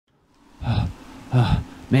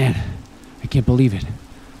Man, I can't believe it.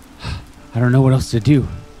 I don't know what else to do.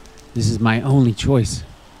 This is my only choice.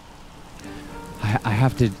 I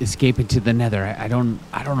have to escape into the nether. I don't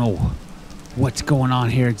know what's going on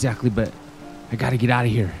here exactly, but I gotta get out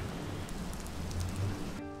of here.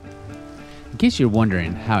 In case you're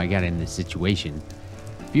wondering how I got in this situation,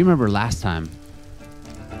 if you remember last time,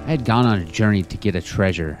 I had gone on a journey to get a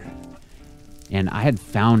treasure, and I had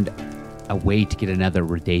found a way to get another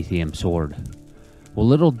Wraithium sword. Well,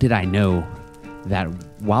 little did I know that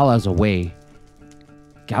while I was away,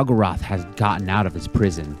 Galgaroth has gotten out of his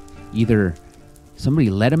prison. Either somebody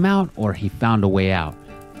let him out or he found a way out,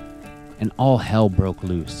 and all hell broke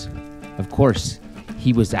loose. Of course,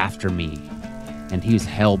 he was after me, and he was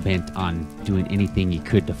hell-bent on doing anything he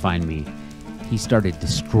could to find me. He started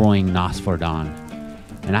destroying Nosfordon,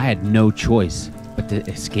 and I had no choice but to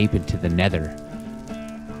escape into the nether.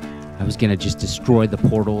 I was gonna just destroy the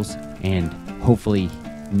portals, and hopefully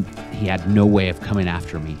he had no way of coming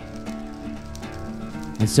after me.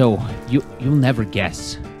 And so you'll never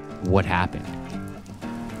guess what happened.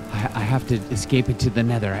 I have to escape into the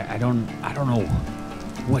nether. I don't know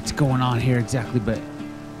what's going on here exactly, but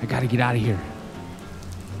I gotta get out of here.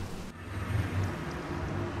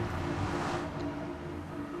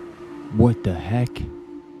 What the heck?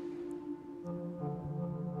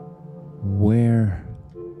 Where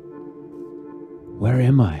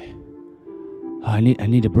am I? I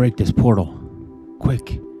need to break this portal.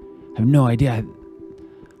 Quick. I have no idea.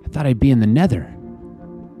 I thought I'd be in the nether.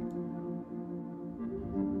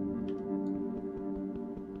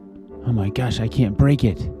 Oh my gosh, I can't break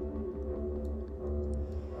it.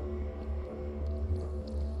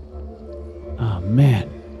 Oh man.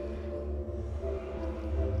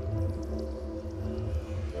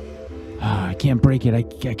 I can't break it.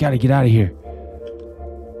 I gotta get out of here.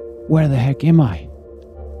 Where the heck am I?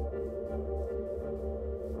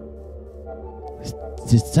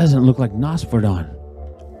 This doesn't look like Nosfordon.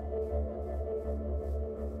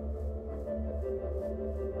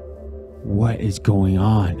 What is going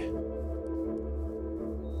on?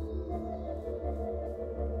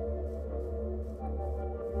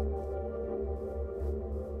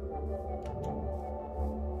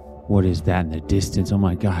 What is that in the distance? Oh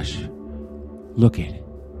my gosh. Look it.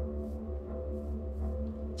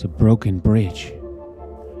 It's a broken bridge.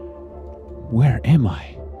 Where am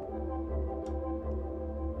I?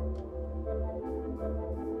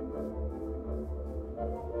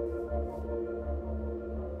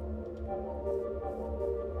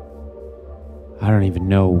 I don't even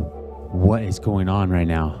know what is going on right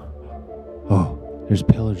now. Oh, there's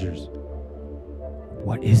pillagers.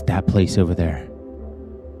 What is that place over there?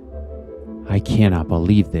 I cannot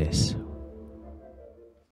believe this.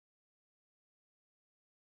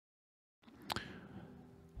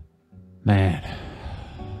 Man.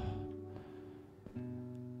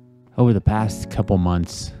 Over the past couple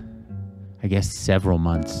months, I guess several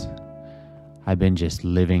months, I've been just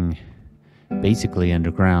living basically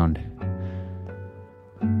underground.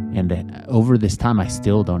 And over this time, I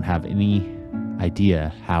still don't have any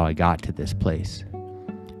idea how I got to this place.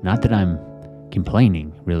 Not that I'm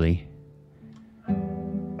complaining, really.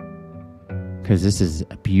 Because this is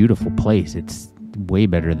a beautiful place. It's way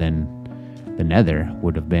better than the nether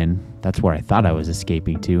would have been. That's where I thought I was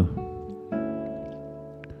escaping to.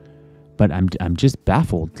 But I'm just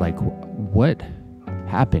baffled. Like, what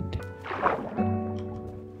happened?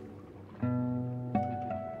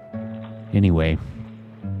 Anyway,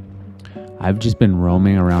 I've just been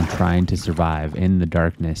roaming around trying to survive in the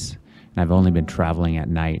darkness. And I've only been traveling at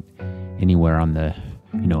night anywhere on the,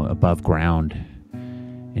 above ground,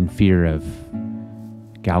 in fear of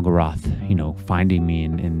Galgaroth, finding me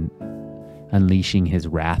and unleashing his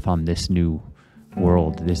wrath on this new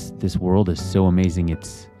world. This world is so amazing.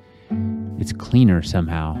 It's cleaner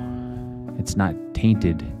somehow. It's not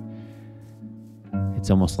tainted. It's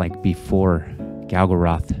almost like before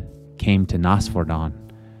Galgaroth came to Nosfordon.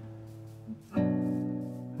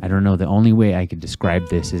 I don't know. The only way I could describe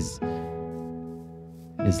this is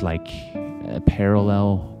like a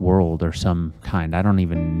parallel world or some kind. I don't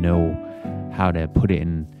even know how to put it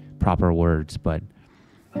in proper words, but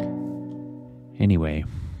anyway.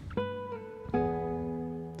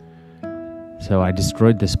 So I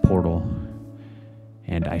destroyed this portal,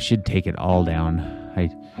 and I should take it all down. I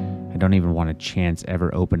don't even want a chance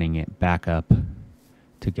ever opening it back up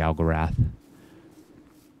to Galgaroth.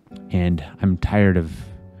 And I'm tired of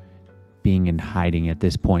being in hiding at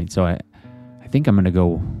this point. So I think I'm going to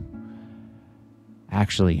go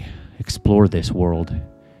actually explore this world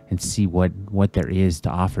and see what there is to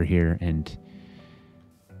offer here, and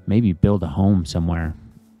maybe build a home somewhere.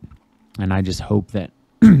 And I just hope that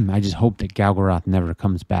I just hope that Galgaroth never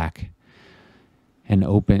comes back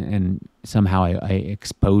and somehow I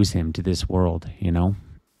expose him to this world, you know?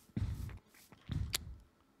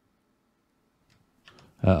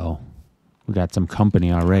 Uh-oh. We got some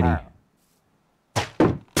company already. I'm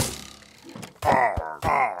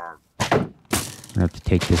gonna have to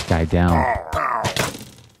take this guy down.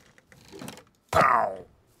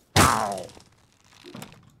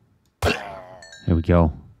 There we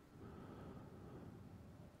go.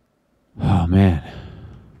 Oh, man.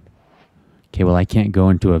 Okay, well, I can't go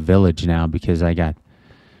into a village now because I'm gonna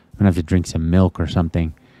have to drink some milk or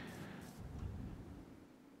something.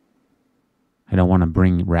 I don't want to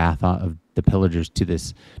bring wrath of the pillagers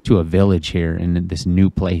to a village here in this new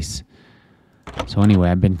place. So anyway,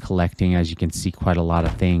 I've been collecting, as you can see, quite a lot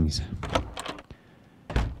of things.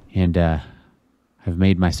 And I've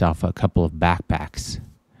made myself a couple of backpacks.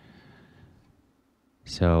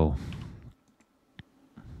 So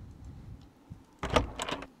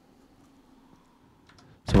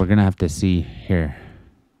we're going to have to see here.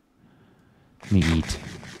 Let me eat.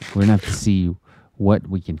 We're going to have to see what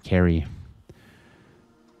we can carry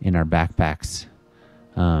in our backpacks.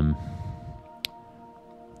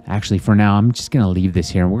 Actually, for now, I'm just going to leave this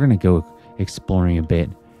here, and we're going to go exploring a bit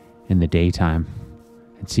in the daytime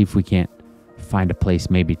and see if we can't find a place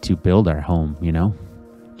maybe to build our home, you know?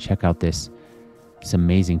 Check out this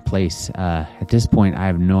amazing place. At this point, I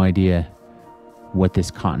have no idea what this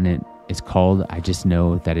continent is called. I just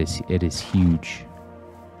know that it is huge.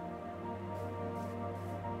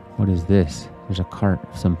 What is this? There's a cart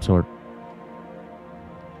of some sort.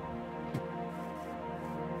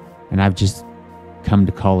 And I've just come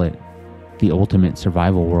to call it the ultimate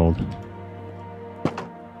survival world.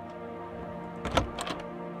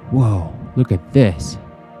 Whoa, look at this.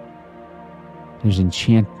 There's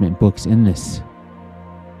enchantment books in this.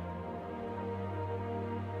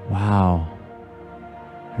 Wow.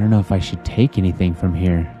 I don't know if I should take anything from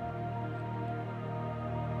here.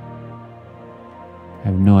 I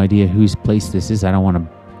have no idea whose place this is. I don't want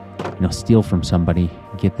to, steal from somebody,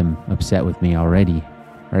 get them upset with me already,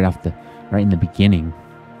 right in the beginning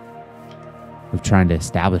of trying to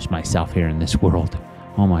establish myself here in this world.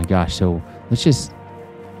 Oh my gosh! So let's just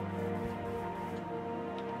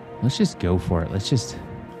go for it. Let's just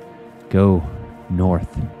go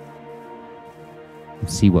north and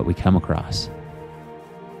see what we come across.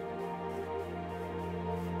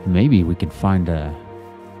 Maybe we could find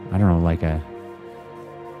like a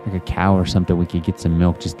cow or something. We could get some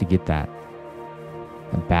milk just to get that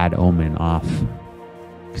bad omen off.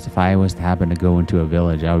 Because if I was to happen to go into a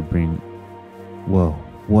village, I would bring... Whoa,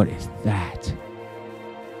 what is that?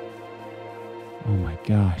 Oh my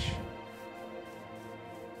gosh.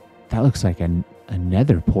 That looks like a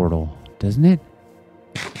nether portal, doesn't it?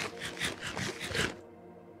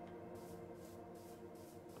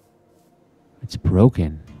 It's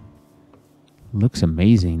broken. Looks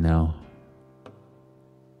amazing though.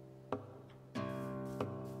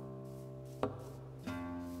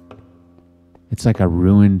 It's like a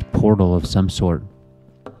ruined portal of some sort.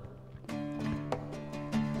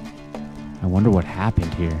 I wonder what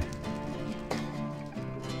happened here.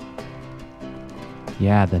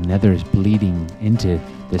 Yeah, the nether is bleeding into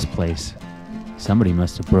this place. Somebody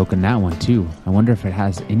must have broken that one too. I wonder if it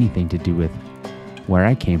has anything to do with where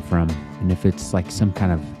I came from, and if it's like some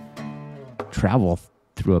kind of travel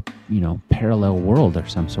through a parallel world or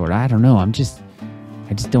some sort. I don't know. I just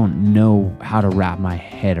don't know how to wrap my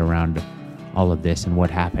head around all of this and what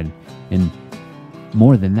happened. And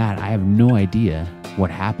more than that, I have no idea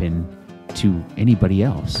what happened to anybody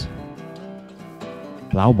else.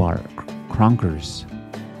 Blaubar, Kronkers,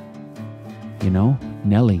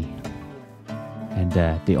 Nelly, and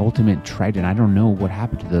the ultimate Trident. I don't know what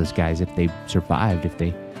happened to those guys, if they survived, if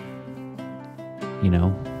they,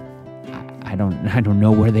 I don't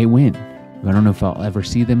know where they went. I don't know if I'll ever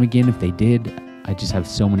see them again. If they did, I just have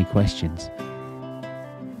so many questions.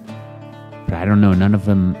 But I don't know. None of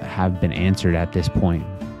them have been answered at this point.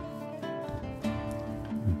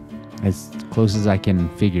 As close as I can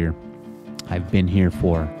figure, I've been here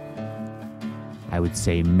for, I would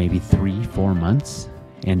say, maybe 3-4 months.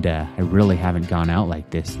 And I really haven't gone out like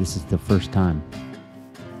this. This is the first time.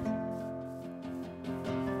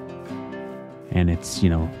 And it's,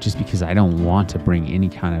 just because I don't want to bring any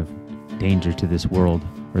kind of danger to this world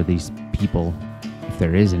or these people. If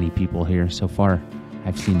there is any people here, so far,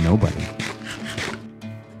 I've seen nobody.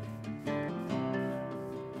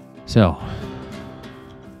 So,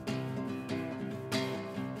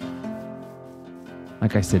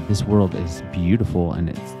 like I said, this world is beautiful, and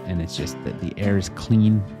it's just that the air is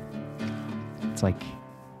clean. It's like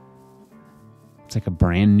It's like a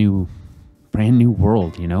brand new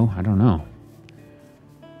world, you know? I don't know.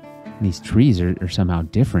 And these trees are somehow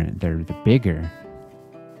different. They're bigger.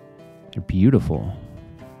 They're beautiful.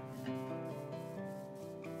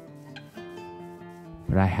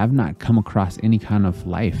 But I have not come across any kind of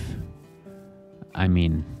life. I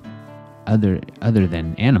mean, other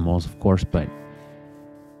than animals, of course, but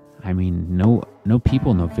I mean, no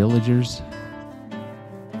people, no villagers.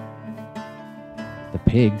 The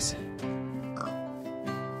pigs.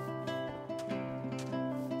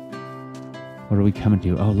 What are we coming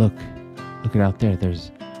to? Oh, look it out there. There's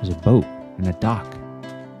a boat and a dock.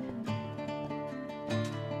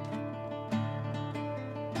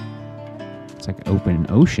 It's like open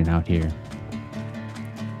ocean out here.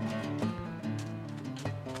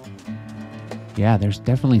 Yeah, there's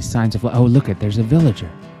definitely signs of... Oh, look there's a villager.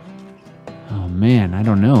 Oh man, I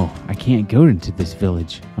don't know. I can't go into this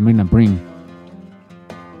village. I'm gonna bring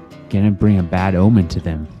a bad omen to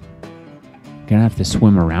them. Gonna have to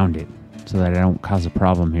swim around it so that I don't cause a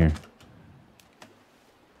problem here.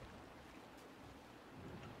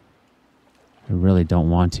 I really don't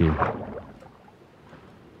want to.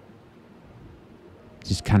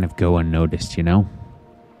 Just kind of go unnoticed, you know?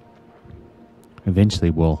 Eventually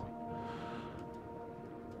we'll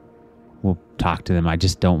talk to them. I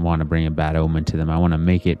just don't want to bring a bad omen to them. I want to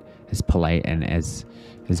make it as polite and as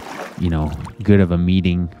you know, good of a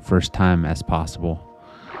meeting first time as possible.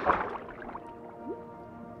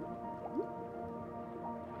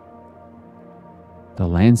 The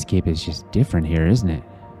landscape is just different here, isn't it?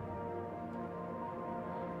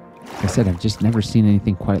 Like I said, I've just never seen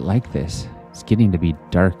anything quite like this. It's getting to be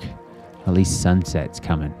dark. At least sunset's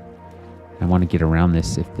coming. I want to get around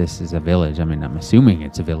this if this is a village. I mean, I'm assuming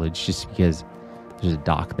it's a village just because there's a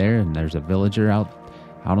dock there and there's a villager out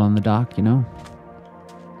on the dock, you know?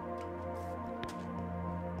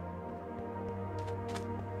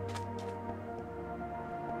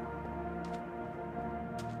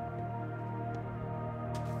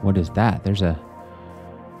 What is that? There's a...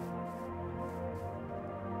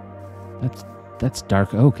 That's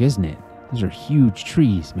dark oak, isn't it? Those are huge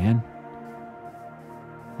trees, man.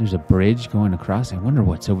 There's a bridge going across. I wonder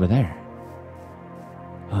what's over there.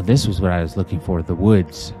 Oh, this was what I was looking for. The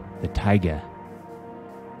woods. The taiga.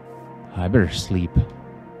 Oh, I better sleep.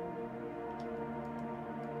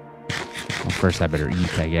 Well, first I better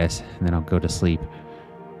eat, I guess. And then I'll go to sleep.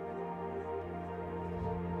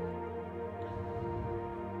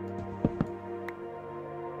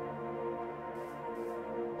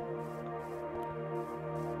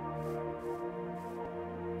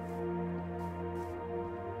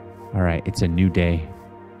 All right, it's a new day.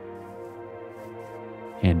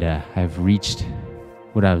 And I've reached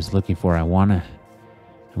what I was looking for. I want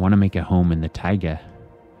to make a home in the taiga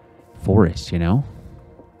forest, you know?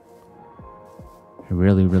 I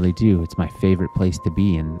really, really do. It's my favorite place to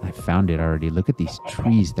be, and I found it already. Look at these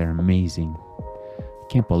trees. They're amazing. I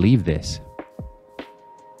can't believe this.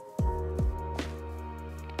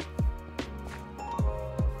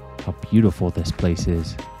 How beautiful this place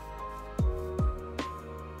is.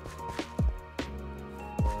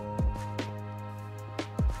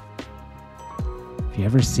 Have you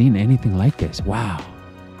ever seen anything like this? Wow.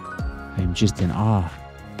 I'm just in awe.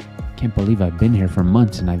 Can't believe I've been here for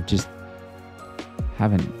months and I've just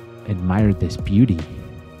haven't admired this beauty.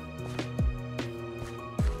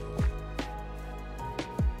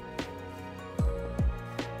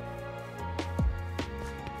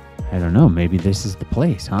 I don't know, maybe this is the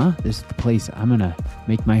place, huh? This is the place I'm gonna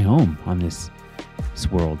make my home on this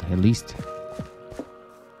world, at least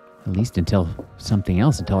until something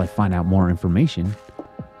else, until I find out more information.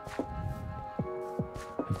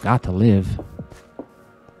 I've got to live.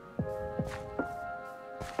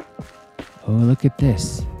 Oh, look at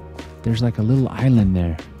this. There's like a little island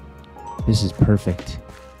there. This is perfect.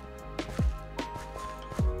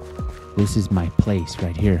 This is my place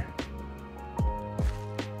right here.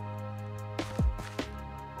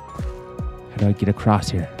 How do I get across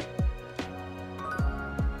here?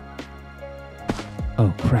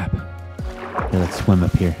 Oh, crap. Okay, let's swim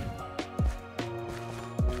up here.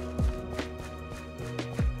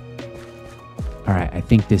 All right, I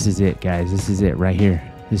think this is it, guys. This is it right here.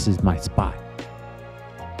 This is my spot.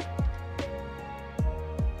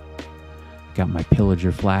 Got my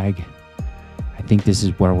pillager flag. I think this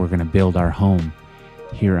is where we're going to build our home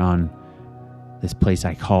here on this place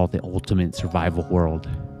I call the ultimate survival world.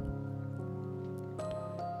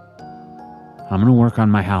 I'm going to work on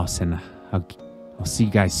my house and I'll see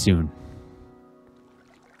you guys soon.